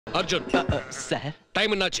Arjun sir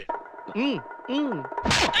time என்னாச்சு?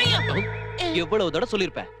 எவ்வளவு தடவை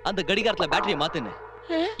சொல்லிருப்பேன் அந்த கடிகாரத்துல பேட்டரியை மாத்துன்னு.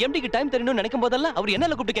 எம்டிக்கு டைம் தெரியணும்னு நினைக்கும் போதெல்லாம் அவர்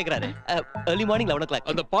என்ன கூப்பிட்டு கேக்குறாரு. early morning 11 o'clock.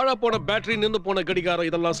 அந்த பாழா போன பேட்டரி நின்னு போன கடிகாரம்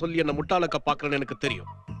இதெல்லாம் சொல்லி என்ன முட்டாளக்க பாக்குறேன்னு எனக்கு தெரியும்.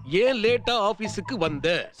 ஏன் லேட்டா ஆபீஸ்க்கு வந்த?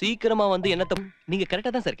 சீக்கிரமா வந்து என்னத்த நீங்க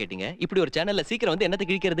கரெக்ட்டா தான் சார் கேட்டீங்க. இப்படி ஒரு சேனல்ல சீக்கிரம் வந்து என்னத்த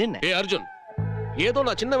கிழிக்கிறதுன்னு. ஏய் அர்ஜுன், ஏதோ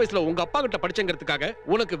நான் சின்ன வயசுல உங்க அப்பா கிட்ட படிச்சங்கிறதுக்காக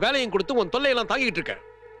உனக்கு வேலையும் கொடுத்து உன் தொல்லையெல்லாம் தாங்கிட்டு இருக்கேன்.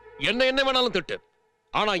 என்ன வேணாலும் திட்டு,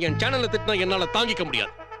 ஆனா என் சேனல்ல திட்டினா என்னால தாங்கிக்க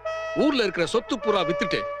முடியாது. ஊர்ல இருக்கிற சொத்து பூரா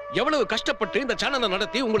வித்துட்டு எவ்வளவு கஷ்டப்பட்டு இந்த சேனலை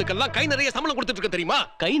நடத்தி உங்களுக்கு எல்லாம் கை நிறைய சம்பளம் கொடுத்துட்டு இருக்க தெரியுமா?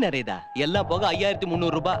 கை நிறையதா? எல்லாம் போக 5300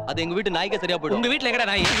 ரூபாய். அது எங்க வீட்டு நாய்க்கு சரியா போயிடும். உங்க வீட்ல எங்கடா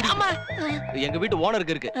நாய்? எங்க வீட்டு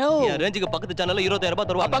ஓனருக்கு இருக்கு. என் ரேஞ்சுக்கு பக்கத்து சேனல்ல 20000 ரூபாய்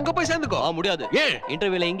தருவாங்க. அங்க போய் சேர்ந்துக்கோ. முடியாது. ஏன்?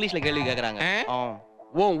 இன்டர்வியூல இங்கிலீஷ்ல கேள்வி கேக்குறாங்க.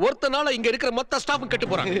 ஒருத்தனால இங்க இருக்கிற மொத்த ஸ்டாஃப்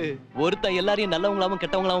கெட்டு போறாங்க. ஒருத்த எல்லாரையும் நல்லவங்களாவும்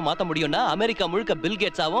கெட்டவங்களாவும் மாத்த முடியும்னா அமெரிக்கா முழுக்க பில்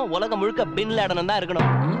கேட்ஸ் ஆகும், உலகம் முழுக்க பின் லேடன் தான்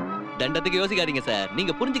இருக்கணும். தண்டத்துக்கு யோசிக்காதீங்க சார்.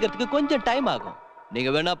 நீங்க புரிஞ்சுக்கிறதுக்கு கொஞ்சம் டைம் ஆகும். நீங்க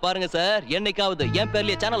வேணா பாருங்க சார், என்னைக்காவது என்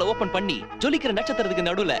பேர்லயே சேனலை ஓபன் பண்ணி ஜொலிக்கிற நட்சத்திரத்துக்கு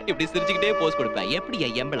நடுவுல இப்படி சிரிச்சுக்கிட்டே போஸ்ட் கொடுப்பேன். எப்படி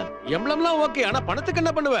எம்பளம்? எம்பளம்லாம் ஓகே, ஆனா பணத்துக்கு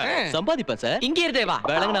என்ன பண்ணுவேன்? சம்பாதிப்பேன் சார். இங்கே இருந்தேவா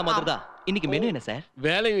வேலைங்க மாதிரி தான். இன்னைக்கு மெனு என்ன சார்?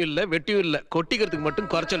 வேலையும் இல்ல வெட்டியும் இல்ல, கொட்டிக்கிறதுக்கு மட்டும்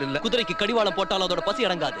குறைச்சல் இல்ல. குதிரைக்கு கடிவாளம் போட்டாலும் அதோட பசி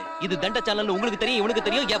அடங்காது. இது தண்ட சேனல். உங்களுக்கு தெரியும், இவனுக்கு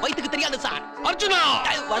தெரியும், என் வயித்துக்கு தெரியாது சார். அர்ஜுனா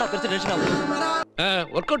வாடா பெருசு டென்ஷன்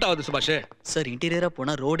ஒர்க் அவுட் ஆகுது சுபாஷ் சார். இன்டீரியரா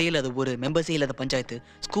போனா ரோடே இல்லாத ஒரு மெம்பர்ஸே இல்லாத பஞ்சாயத்து,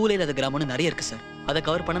 ஸ்கூலே இல்லாத கிராமம்னு நிறைய இருக்கு சார். அதை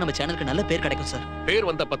கவர் பண்ண நம்ம சேனலுக்கு நல்ல பேர் கிடைக்கும் சார். பேர்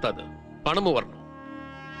வந்தா பத்தாது, பணமும் வரணும்.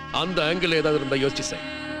 அந்த ஆங்கிள் ஏதாவது இருந்தா யோசிச்சு சார்.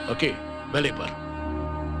 ஓகே, வேலையை பாரு.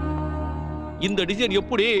 இந்த டிசைன்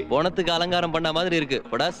எப்படி போனத்துக்கு அலங்காரம் பண்ண மாதிரி இருக்கு.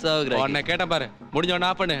 உன்னை கேட்ட பாரு. முடிஞ்சவன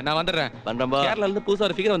ஆஃப் பண்ணு, நான் வந்துடுறேன். பண்றேன்பா. கேரளால இருந்து புதுசா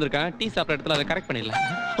ஒரு ஃபிகர் வந்திருக்கேன். டீ சாப்பிட்ட இடத்துல அதை கரெக்ட் பண்ணிடலாம்.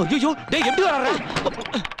 ஐயோ டேய், எப்படி வர்ற?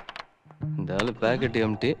 இந்த ஆளு பாக்கெட்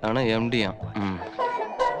எம்டி, ஆனா எம்டியா.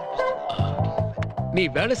 நீ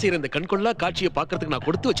வேலை செய்யற இந்த கண்கொள்ளா காட்சியை பாக்குறதுக்கு நான்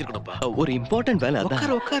கொடுத்து வச்சிருக்கணும்பா. ஒரு இம்பார்ட்டன்ட் வேலை.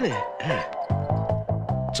 உட்காரு உட்காரு.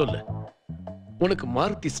 சொல்லு, உனக்கு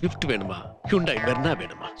மாருதி ஸ்விஃப்ட் வேணுமா, ஹுண்டாய் வெர்னா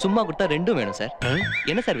வேணுமா? சும்மா கொடுத்தா ரெண்டும் வேணும் சார்.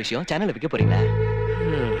 என்ன சார் விஷயம்? சேனலை விற்க போறீங்களா?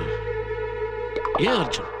 ஏன்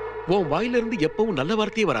அர்ஜுன், உன் வாயில இருந்து எப்பவும் நல்ல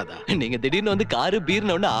வார்த்தையே வராதா? நீங்க திடீர்னு வந்து காரு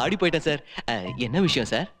பீர்னு ஒண்ணு ஆடி போயிட்டேன் சார். என்ன விஷயம்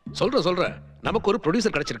சார்? சொல்றேன். நமக்கு ஒரு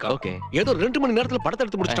ப்ரொடியூசர் கிடைச்சிருக்கா. ஓகே. ஏதோ 2 மணி நேரத்துல படத்தை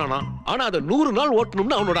எடுத்து முடிச்சிட்டானா. ஆனா அதை 100 நாள்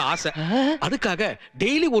ஓட்டணும்னு அவனோட ஆசை. அதுக்காக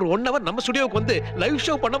டெய்லி ஒரு 1 hour நம்ம ஸ்டுடியோக்கு வந்து லைவ்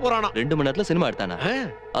ஷோ பண்ண போறானா. 2 மணி நேரத்துல சினிமா எடுத்தானா?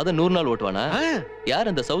 அத 100 நாள் ஓட்டுவானா?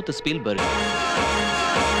 யார் அந்த south Spielberg?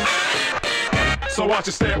 So watch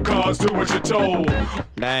your step cars, do what you're told.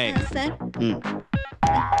 டேய் சார்.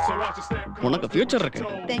 உனக்கு ஃபியூச்சர் இருக்கு.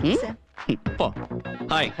 Thank you sir. போ.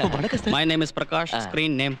 ஹாய். வணக்கம் sir. My name is Prakash.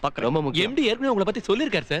 Screen name பக்கற. ரொம்ப முக்கியம். எம்டி ஏற்கனவே உங்களை பத்தி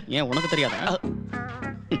சொல்லிருக்கார் சார். ஏன் உனக்கு தெரியாதா?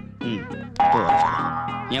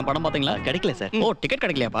 ஏன் படம் பாத்தீங்களா? கிடைக்கல சார். ஓ, டிக்கெட்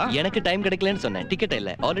கிடைக்கலையாப்பா? எனக்கு டைம் கிடைக்கலன்னு சொன்னேன். டிக்கெட்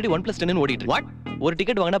இல்ல. ஆல்ரெடி 1+10 ன்னு ஓடிட்டு இருக்கு. வாட்? ஒரு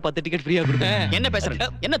டிக்கெட் வாங்குனா 10 டிக்கெட் ஃப்ரீயா கொடுத்தேன். என்ன பேசுறீங்க?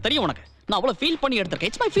 என்ன தெரியும் உனக்கு? நான் அவ்வளவு ஃபீல் பண்ணி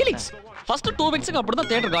எடுத்துர்க்கேன். It's my feelings. ஃபர்ஸ்ட் 2 வீக்ஸ்க்கு அப்படி தான்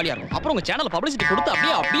தியேட்டர் காலியா இருக்கும். அப்புறம் உங்க சேனல்ல பப்ளிசிட்டி கொடுத்து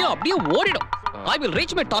அப்படியே ஓடிடும். I will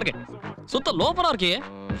reach my target. சுத்த லோஃபரா இருக்கே.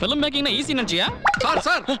 ஃபிலிம் மேக்கிங்னா ஈஸி நினைச்சியா?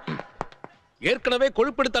 சார் ஏற்கனவே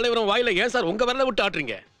கொழுப்பெடு தலைவரும் வாயில ஏன் சார் உங்க வரல விட்டு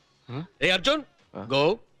ஆட்றீங்க? ஏய் அர்ஜுன், கோ.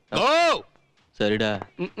 சரிடா,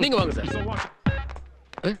 நீங்க வாங்க சார்.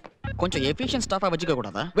 கொஞ்சம் எஃபிஷியன்ட் ஸ்டாஃபா வச்சுக்க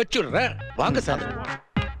கூடாதா? வெச்சுறேன். வாங்க சார்.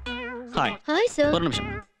 ஹாய். Hi sir. ஒரு நிமிஷம்.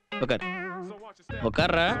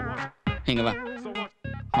 உட்கார்ற. இங்க வா.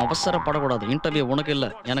 அவசரப்படக்கூடாது. இன்டர்வியூ உனக்கு இல்ல,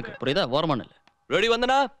 எனக்கு. புரியுதா? ஓரமான இல்ல. ரெடி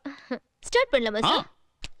வந்தனா? ஸ்டார்ட் பண்ணலாமா சார்?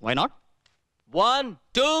 Why not? 1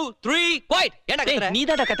 2 3 குவைட். என்ன கத்துற? நீ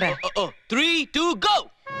தான்டா கத்துற. 3 2 கோ.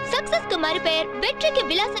 சக்சஸ்க்கு மறுபெயர் வெற்றிக்கு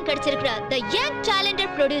விலாசம் கிடைச்சிருக்கிற the young talented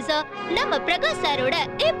producer நம்ம பிரகாஷ் சாரோட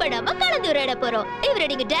இப்ப நம்ம கலந்துரையாட போறோம். இவரை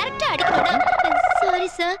நீங்க டைரக்டா அடிக்கணும்னா, சாரி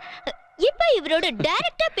சார், இப்ப இவரோட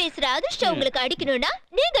டைரக்டா பேசுற அதிர்ஷ்டம் உங்களுக்கு அடிக்கணும்னா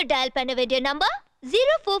நீங்க டயல் பண்ண வேண்டிய நம்பர்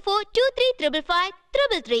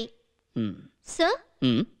 04423555333. சார்,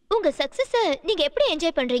 உங்க சக்சஸ் நீங்க எப்படி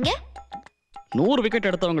என்ஜாய் பண்றீங்க? 100 விக்கெட்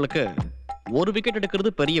எடுத்தவங்களுக்கு 1 விக்கெட் எடுக்கிறது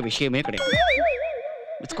பெரிய விஷயமே கிடையாது.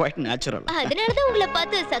 It's quite natural. அதனால தான் உங்களை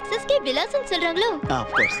பார்த்து சக்சஸ்க்கே விலாசம் சொல்றாங்களோ? Of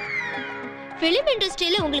course. ஃபிலிம்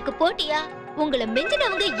இண்டஸ்ட்ரியில உங்களுக்கு போட்டியா உங்களை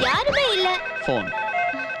மிஞ்சினவங்க யாருமே இல்ல. Phone.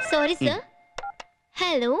 Sorry sir.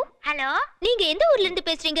 ஹலோ. நீங்க எந்த ஊர்ல இருந்து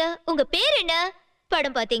பேசுறீங்க? உங்க பேர் என்ன?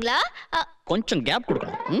 படம் பாத்தீங்களா? கொஞ்சம் கேப்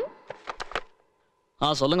கொடுக்கணும்.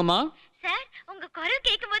 சொல்லுங்கம்மா. சார், உங்க குரல்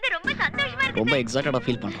கேக்கும்போது ரொம்ப சந்தோஷமா இருக்கு. ரொம்ப எக்ஸைட்டடா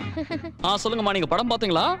ஃபீல் பண்றேன். சொல்லுங்கம்மா, நீங்க படம்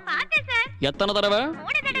பாத்தீங்களா? பார்த்தேன் சார். எத்தனை தடவை?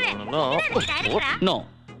 3 தடவை. நோ.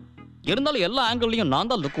 இருந்தாலும் எல்லா ஆங்கிள்லயும் நான்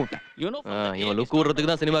தான் லுக் விட்டேன். இவன் லுக் விடுறதுக்கு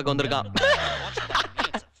தான் சினிமாக்கு வந்திருக்கான்.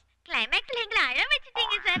 கிளைமாக்ஸ்ல எங்களை அழ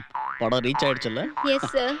வச்சிட்டீங்க சார். படம் ரீச் ஆயிடுச்சுல்ல? Yes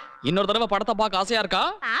sir. இன்னொரு தடவை படத்தை பார்க்க ஆசையா இருக்கா?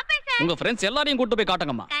 பாப்பேன் சார். உங்க ஃப்ரெண்ட்ஸ் எல்லாரையும் கூட்டி போய்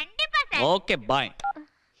காட்டுங்கம்மா. கண்டிப்பா சார். Okay, by.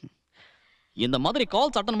 இந்த மாதிரி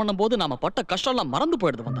கால்ஸ் அட்டன் பண்ணும்போது நாம பட்ட கஷ்டம் எல்லாம் மறந்து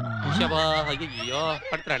போயிடுது வந்தனா. ஐயோ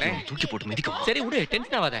படுத்துறானே. தூக்கி போட்டு மிதிக்க. சரி விடு,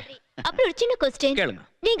 டென்ஷன் ஆகாத. அப்புறம் ஒரு சின்ன क्वेश्चन கேளுங்க.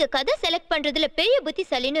 நீங்க கதை செலக்ட் பண்றதுல பெரிய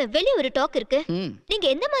புத்திசாலின்னு வெளிய ஒரு டாக் இருக்கு. நீங்க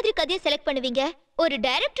எந்த மாதிரி கதையை செலக்ட் பண்ணுவீங்க? ஒரு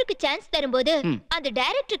டைரக்டருக்கு சான்ஸ் தரும்போது அந்த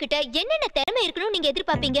டைரக்டர் கிட்ட என்னென்ன திறமை இருக்கணும் நீங்க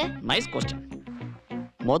எதிர்பார்ப்பீங்க? Nice question.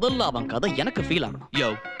 முதல்ல அவன் கதை எனக்கு ஃபீல் ஆகணும். யோ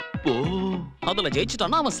போ. அதுல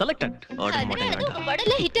ஜெயிச்சிட்டானா அவன் செலக்டட். ஆர்டர் மாட்டேங்கடா. உங்க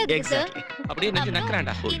படல ஹிட் ஆகுது சார். அப்படியே நெஞ்சு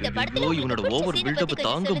நக்கறான்டா. இந்த படத்துல இவனோட ஓவர் பில்ட் அப்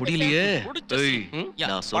தாங்க முடியலையே. ஏய்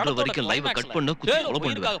நான் சொல்ற வரைக்கும் லைவ் கட் பண்ண குத்தி ஃபாலோ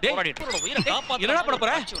பண்ணுவேன். என்னடா பண்ணப்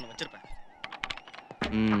போற?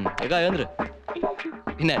 ஏகா ஏந்திரு.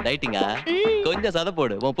 என்ன டைட்டிங்கா? கொஞ்சம் சத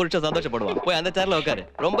போடு. உன் புருஷன் சந்தோஷப்படுவான். போய் அந்த சேர்ல உட்காரு.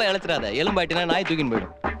 ரொம்ப இளைச்சிராத. எலும்பாட்டினா நாய் தூக்கின்னு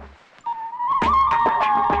போயிடும்.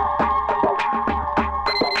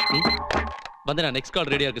 வந்து நான் நெக்ஸ்ட் கால்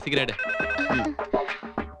ரெடியா இருக்கு, சிகரெட்.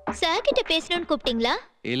 சார் கிட்ட பேசணும்னு கூப்பிட்டீங்களா?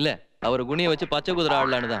 இல்ல, அவர் குனிய வச்சு பச்சை குதிரை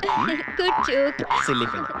ஆடலான்னு தான். Good joke. Chilli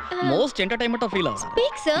feel. Most என்டர்டெயின்மெண்டா feel ஆகும்.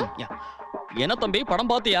 Speak sir. என்ன தம்பி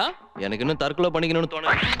படம் பாத்தியா? எனக்கு இன்னும் தற்கொலை பண்ணிக்கணும்னு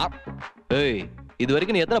தோணுது. ஏய், இது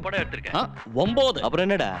வரைக்கும் நீ எத்தனை படம் எடுத்திருக்க? 9. அப்புறம்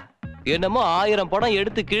என்னடா? என்னமோ 1000 படம்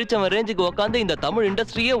எடுத்து கிழிச்சவன் ரேஞ்சுக்கு உட்காந்து இந்த தமிழ்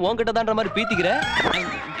இண்டஸ்ட்ரியே உன்கிட்ட தான்ற மாதிரி பீத்திக்கிற.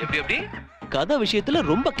 எப்படி கதை விஷயத்துல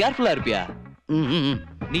ரொம்ப கேர்ஃபுல்லா இருப்பியா?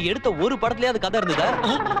 நீ எடுத்த ஒரு படத்துலயாவது கதை இருந்ததா?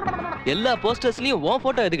 எல்லா போஸ்டர்ஸ்லயும் உன்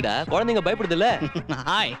போட்டோ எதுக்குடா? குழந்தைங்க பயப்படுது இல்ல?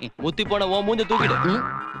 ஹாய். முத்தி போன உன் மூஞ்ச தூக்கிடு.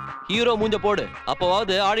 ஹீரோ மூஞ்ச போடு.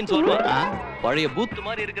 அப்பவாவது ஆடியன்ஸ் சொல்லுவான். பழைய பூத்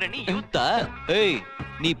மாதிரி இருக்கிற நீ யூத்தா? ஏய்,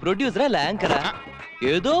 நீ ப்ரொடியூசரா இல்ல ஆங்கரா?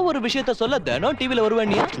 ஏதோ ஒரு விஷயத்த சொல்ல தினம் டிவில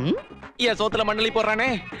வருவேன். ஏன் சோத்துல மண்ணலி போடுறானே?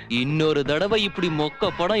 இன்னொரு தடவை இப்படி மொக்க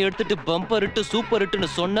படம் எடுத்துட்டு பம்பர் இட்டு சூப்பர் இட்டுன்னு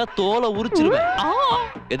சொன்னா தோலை உரிச்சிருவேன்.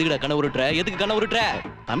 எதுக்குடா கனவு உருட்டுற? எதுக்கு கனவு உருட்டுற?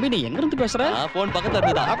 தம்பி நீ எங்க இருந்து பேசுற? போன் பக்கத்துல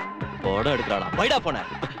இருந்ததா? படம் எடுக்கறாடா. பைடா போன.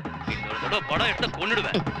 இன்னொரு தடவை படம் எடுத்தா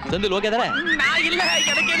கொன்னுடுவேன். செந்தில் ஓகே தானே? நான் இல்ல,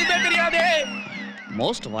 எனக்கு எதுவுமே தெரியாது.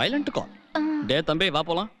 மோஸ்ட் வயலண்ட் கால். டே தம்பி வா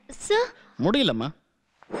போலாம். சார் முடியலம்மா.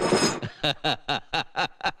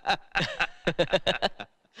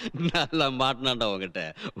 நல்லா மாட்டினாண்டா உங்ககிட்ட.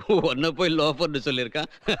 ஒன்ன போய் லோஃபர்னு சொல்லியிருக்கான்.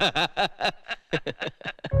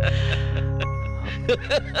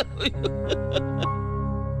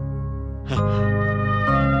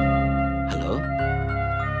 ஹலோ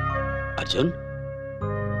அர்ஜுன்.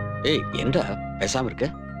 ஏய் என்னடா பேசாம இருக்க?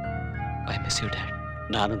 I miss you dot.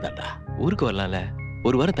 நானும் தான்டா. ஊருக்கு வரலாம்ல,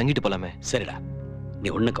 ஒரு வாரம் தங்கிட்டு போலாமே. சரிடா, நீ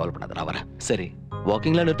ஒன்னும் கவலை பண்ணாத, நான் வரேன். சரி,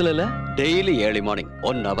 வாக்கிங்லாம் நிறுத்தல? Daily early morning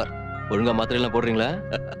 1 hour. ஒழுங்கா மாத்திரை எல்லாம் போடுறீங்களா?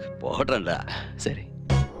 போடுறேன்டா. சரி,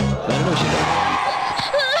 வேற என்ன விஷயம்?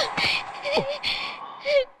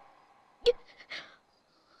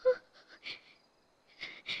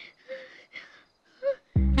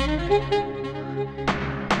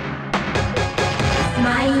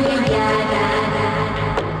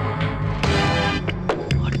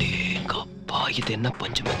 அடேங்கப்பா, இது என்ன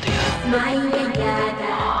பஞ்சு மெத்தையா?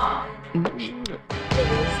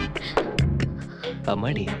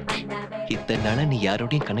 அம்மாடி, இத்தனை நாளா நீ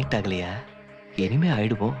யாரோடையும் கனெக்ட் ஆகலையா? இனிமே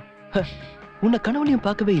ஆயிடுவோம். உன்னை கனவுலையும்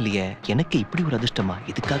பார்க்கவே இல்லையே. எனக்கு இப்படி ஒரு அதிர்ஷ்டமா?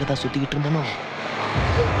 இதுக்காக தான் சுத்திக்கிட்டு இருந்தனோ?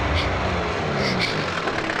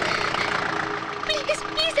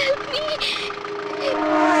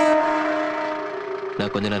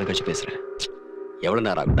 நான் கொஞ்ச நேரம் கழிச்சு பேசுறேன். எவ்வளவு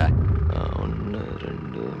நேரம் ஆகும்டா? 1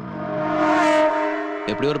 2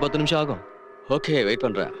 எப்படி ஒரு 10 நிமிஷம் ஆகும். ஓகே, வெயிட்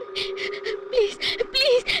பண்றேன்.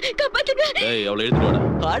 ஏய், அவளை எடுத்துட்டு வாடா.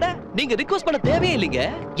 அட, நீங்க ரிக்வெஸ்ட் பண்ண தேவையே இல்லைங்க.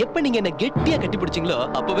 எப்ப நீங்க என்ன கெட்டியா கட்டி பிடிச்சீங்களோ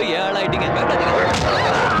அப்பவே ஏழாயிட்டீங்க.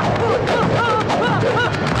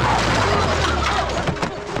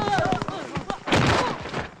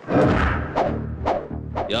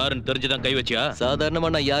 யாருன்னு தெரிஞ்சுதான் கை வச்சியா?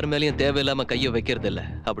 சாதாரணமா நான் யார் மேலயும் தேவையில்லாம கைய வைக்கிறது இல்ல.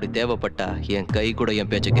 அப்படி தேவைப்பட்டா என் கை கூட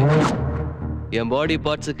என் பேச்ச கேட்கும். என் பாடி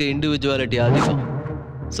பார்ட்ஸுக்கு இண்டிவிஜுவாலிட்டி அதிகம்.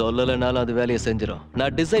 சொல்லலைனாலும் அது வேலையை செஞ்சிடும்.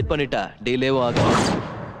 நான் டிசைட் பண்ணிட்டா டிலேவும் ஆகும்.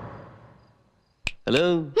 ஹலோ,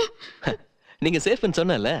 நீங்க சேஃப்னு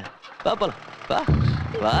சொன்னல, பாப்பலாம். வா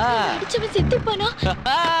வா.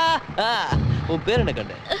 உன் பேர் என்ன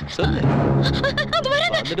கண்ட? சொல்லு.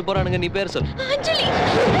 வந்துட்டு போறானுங்க, நீ பேர் சொல்லு.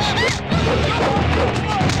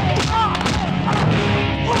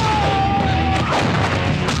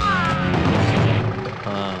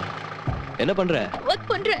 என்ன பண்ற?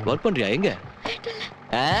 ஒர்க் பண்றியா? எங்க?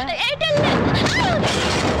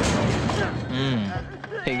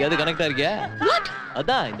 எங்கயாவது கனெக்டா இருக்கியா?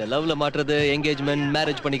 அதான் இந்த லவ்ல மாட்டுறது, என்கேஜ்மெண்ட்,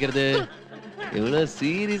 மேரேஜ் பண்ணிக்கிறது. இவ்வளவு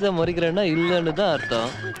சீரியஸா முறைக்கிறேன்னா இல்லன்னு தான்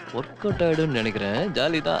அர்த்தம். ஒர்க் அவுட் ஆயிடும்னு நினைக்கிறேன்.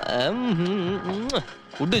 ஜாலி தான்.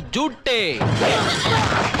 உடு ஜூட்டே.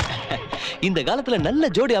 இந்த காலத்துல நல்ல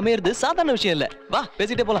ஜோடி அமையறது சாதாரண விஷயம் இல்ல. வா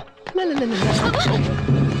பேசிட்டே போலாம்.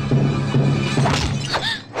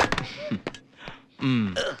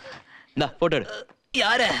 போட்டோ எடு.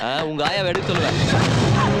 யாரு? உங்க ஆயா எடுக்க சொல்லுங்க.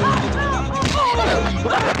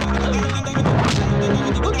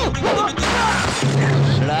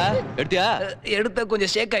 எடுத்தியா? எடுத்த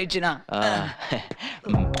கொஞ்சம் ஷேக் ஆயிடுச்சுனா.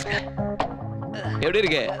 எப்படி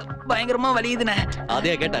இருக்கு? பயங்கரமா வலியுதுண்ணே.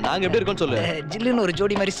 அதே கேட்டா நாங்க எப்படி இருக்கோம்னு சொல்லு. ஜில்லுன்னு ஒரு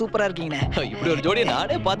ஜோடி மாதிரி சூப்பரா இருக்கீங்கண்ணே. இப்படி ஒரு ஜோடியை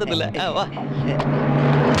நானே பார்த்தது இல்ல. வா.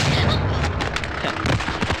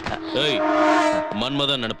 ஏய்,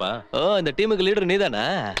 மன்மதன் நினைப்பா? இந்த டீமுக்கு லீடர் நீதானா?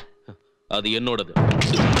 அது என்னோடது.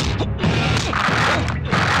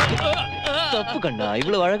 தப்பு கண்ணா,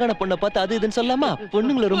 இவ்வளவு அழகான பொண்ணை பார்த்து அது இதுன்னு சொல்லாமா?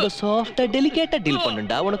 பொண்ணுங்களை ரொம்ப சாஃப்டா டெலிகேட்டா டீல்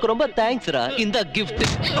பண்ணுடா. உனக்கு ரொம்ப தேங்க்ஸ்ரா. இந்த கிஃப்ட்.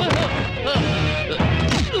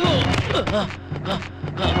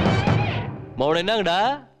 மௌன என்னங்கடா?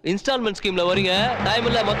 இன்ஸ்டால்மெண்ட் ஸ்கீம்ல வரீங்க? டைம்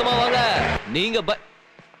இல்ல, மொத்தமா வாங்க. நீங்க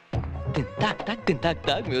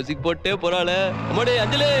மியூசிக் போட்டே போறாளே. அம்மாடே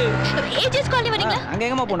அஞ்சலி. ஏஜஸ் காலனி வரீங்களா? அங்க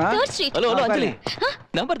எங்கமா போனா? ஹலோ ஹலோ அஞ்சலி.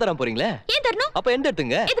 நம்பர் தரேன் போறீங்களா? ஏன் தரணும்? அப்ப எந்த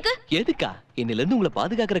எடுத்துங்க? எதுக்கு? எதுக்கா? இன்னில இருந்து உங்களை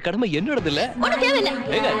பாதுகாக்கிற கடமை என்னோடது இல்ல. உனக்கு தேவை இல்ல.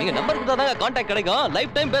 ஏங்க நீங்க நம்பர் கொடுத்தா தாங்க கான்டாக்ட் கிடைக்கும்.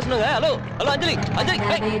 Life time பேசணுங்க. ஹலோ ஹலோ அஞ்சலி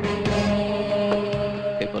அஞ்சலி.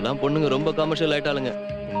 இப்பெல்லாம் பொண்ணுங்க ரொம்ப கமர்ஷியல் ஆயிட்டாளுங்க.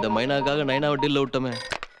 இந்த மைனாக்காக நைனாவை டீல்ல விட்டோமே.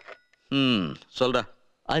 சொல்றா.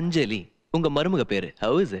 அஞ்சலி உங்க மருமக பேரு.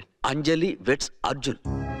 How is it? அஞ்சலி வெட்ஸ் அர்ஜுன்.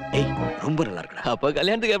 ஏய், ரொம்ப நல்லா இருக்குடா. அப்ப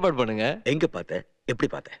கல்யாணத்துக்கு ஏற்பாடு பண்ணுங்க. எங்க பார்த்த? எப்படி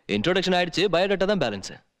பார்த்த? இன்ட்ரோடக்ஷன் ஆயிடுச்சு. பயோடேட்டா தான் பேலன்ஸ்.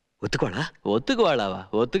 ஒத்துக்குவாளா? ஒத்துக்குவாளாவா?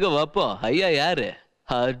 ஒத்துக்க வைப்போம். ஐயா யாரு?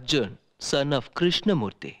 Arjun, son of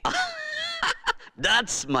Krishnamurthy.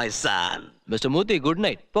 That's my son. Mister Murthy, good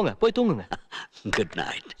night. போங்க, போய் தூங்குங்க. Good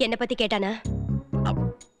night. என்ன பத்தி கேட்டானா?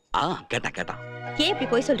 கேட்டான். ஏன் இப்படி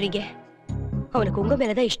போய் சொல்றீங்க? அவனுக்கு உங்க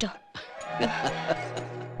மேலதான் இஷ்டம்.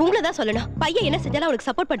 உங்களதான் சொல்லணும். பையன் என்ன செஞ்சாலும் அவனுக்கு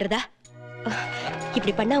சப்போர்ட் பண்றதா?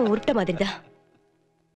 இப்படி பண்ணா அவன் உருட்ட மாதிரி தான்.